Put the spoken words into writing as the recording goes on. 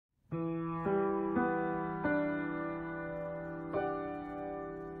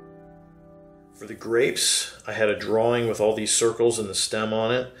For the grapes, I had a drawing with all these circles and the stem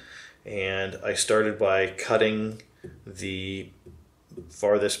on it, and I started by cutting the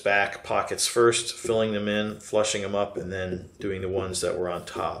farthest back pockets first, filling them in, flushing them up, and then doing the ones that were on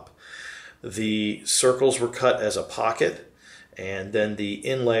top. The circles were cut as a pocket, and then the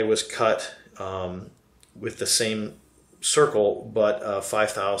inlay was cut with the same circle but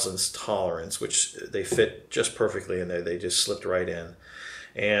 5/1000 tolerance, which they fit just perfectly in there. They just slipped right in.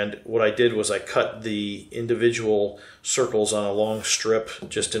 And what I did was I cut the individual circles on a long strip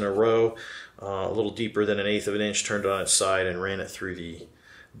just in a row, a little deeper than 1/8 of an inch, turned it on its side and ran it through the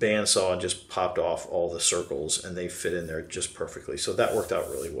bandsaw and just popped off all the circles, and they fit in there just perfectly. So that worked out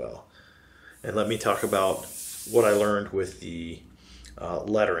really well. And let me talk about what I learned with the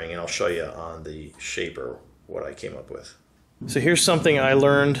lettering, and I'll show you on the shaper what I came up with. So here's something I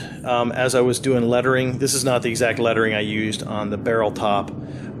learned as I was doing lettering. This is not the exact lettering I used on the barrel top,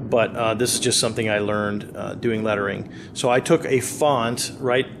 but this is just something I learned doing lettering. So I took a font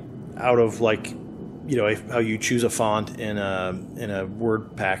right out of, like, you know, how you choose a font in a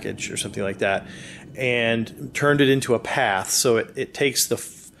Word package or something like that, and turned it into a path. So it takes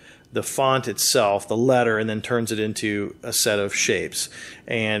the font itself, the letter, and then turns it into a set of shapes.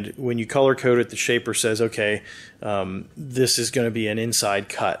 And when you color code it, the shaper says, okay, this is going to be an inside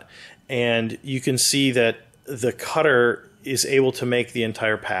cut. And you can see that the cutter is able to make the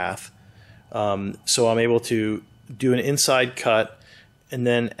entire path. So I'm able to do an inside cut, and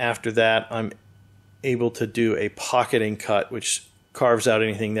then after that I'm able to do a pocketing cut, which carves out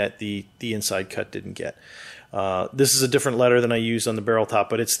anything that the inside cut didn't get. This is a different letter than I used on the barrel top,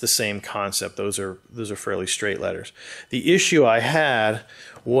 but it's the same concept. Those are fairly straight letters. The issue I had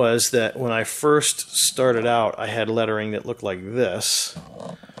was that when I first started out, I had lettering that looked like this,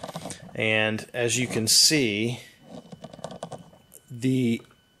 and as you can see, the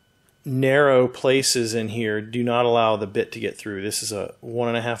narrow places in here do not allow the bit to get through. This is a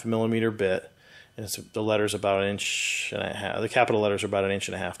 1.5 millimeter bit, and the letter's about 1.5 inches. The capital letters are about 1.5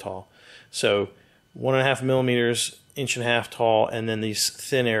 inches tall. So 1.5 millimeters, 1.5 inches tall, and then these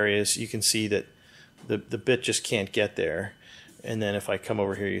thin areas, you can see that the bit just can't get there. And then if I come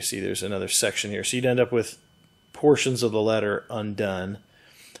over here, you see there's another section here. So you'd end up with portions of the letter undone.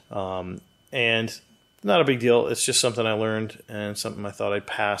 And not a big deal. It's just something I learned and something I thought I'd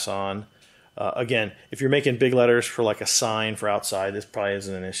pass on. Again, if you're making big letters for like a sign for outside, this probably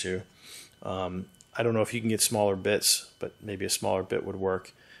isn't an issue. I don't know if you can get smaller bits, but maybe a smaller bit would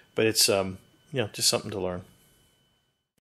work. But it's you know, just something to learn.